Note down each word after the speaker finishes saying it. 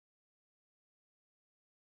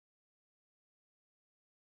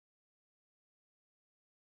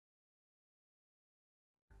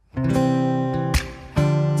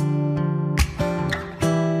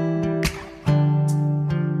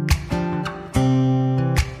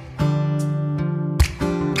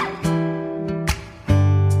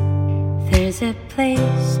There's a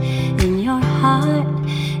place in your heart,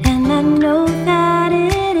 and I know that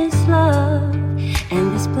it is love.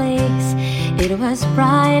 And this place, it was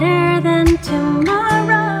brighter than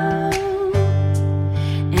tomorrow.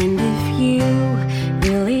 And if you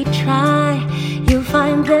really try, you'll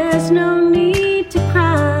find there's no need to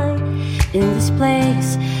cry. In this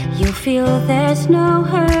place, you'll feel there's no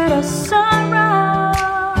hurt or sorrow.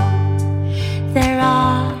 There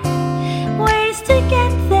are ways to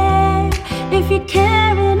get there if you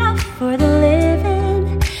care enough for the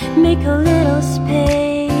living. Make a little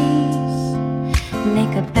space,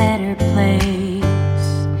 make a better place.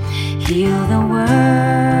 Heal the world,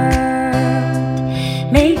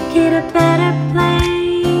 make it a better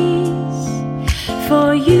place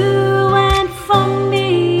for you and for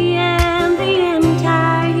me and the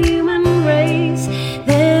entire human race.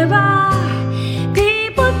 There are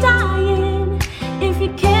people dying. If you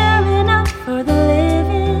care enough for the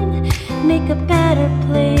living, make a better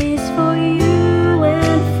place for you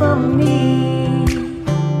and for me.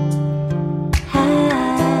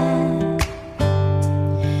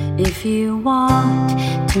 If you want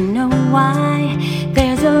to know why,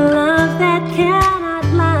 there's a love that cannot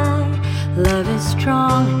lie. Love is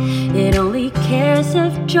strong, it only cares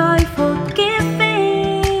if joyful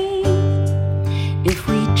giving. If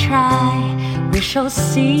we try, we shall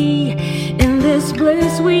see. In this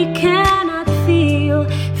bliss we cannot feel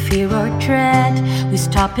fear or dread. We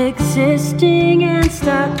stop existing and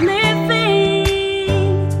start living.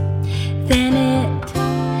 Then it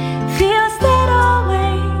feels that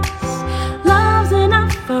always love's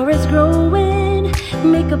enough for us growing.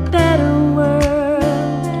 Make a better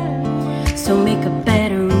world, so make a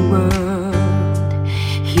better world.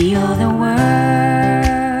 Heal the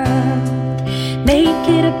world, make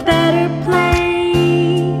it a better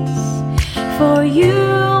place for you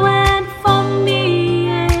and for me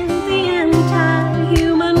and the entire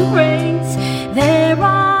human race. There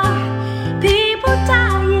are people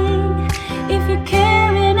dying. If you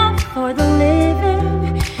care enough for the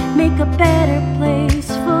living, make a better place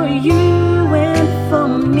for you and for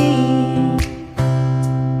me.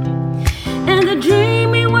 And the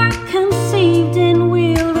dream we were conceived in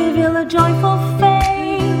will reveal a joyful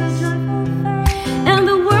face. And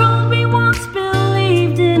the world we once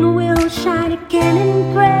believed in will shine again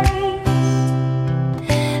in grace.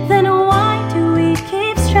 Then why do we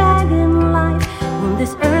keep struggling life on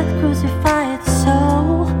this earth, crucify its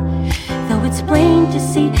soul? Though it's plain to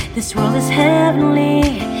see this world is heavenly,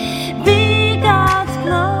 be God's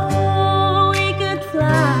glow. We could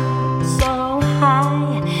fly so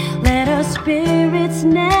high, let our spirits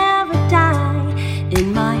never die.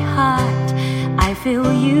 In my heart, I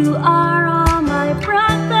feel you are all my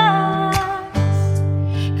brothers.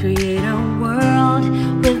 Create a world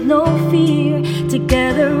with no fear.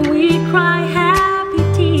 Together we cry happy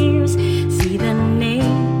tears. See the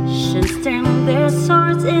nations turn their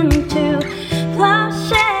swords into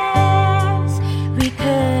plowshares. We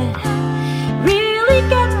could really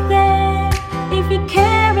get there if you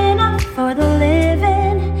care enough for the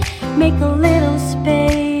living. Make a little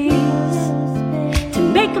space to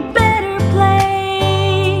make a better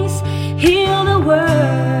place. Heal the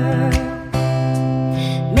world,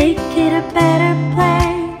 make it a better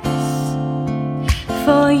place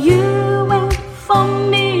for you and for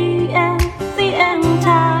me and the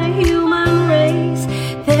entire human race.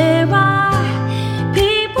 There are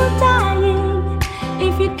people dying.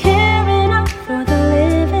 If you care enough for the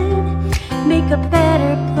living, make a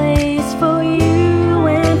better place for you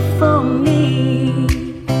and for me.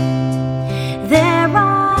 There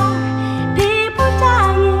are people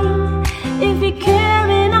dying. If you care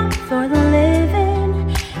enough for the living,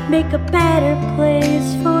 make a better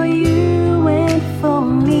place for you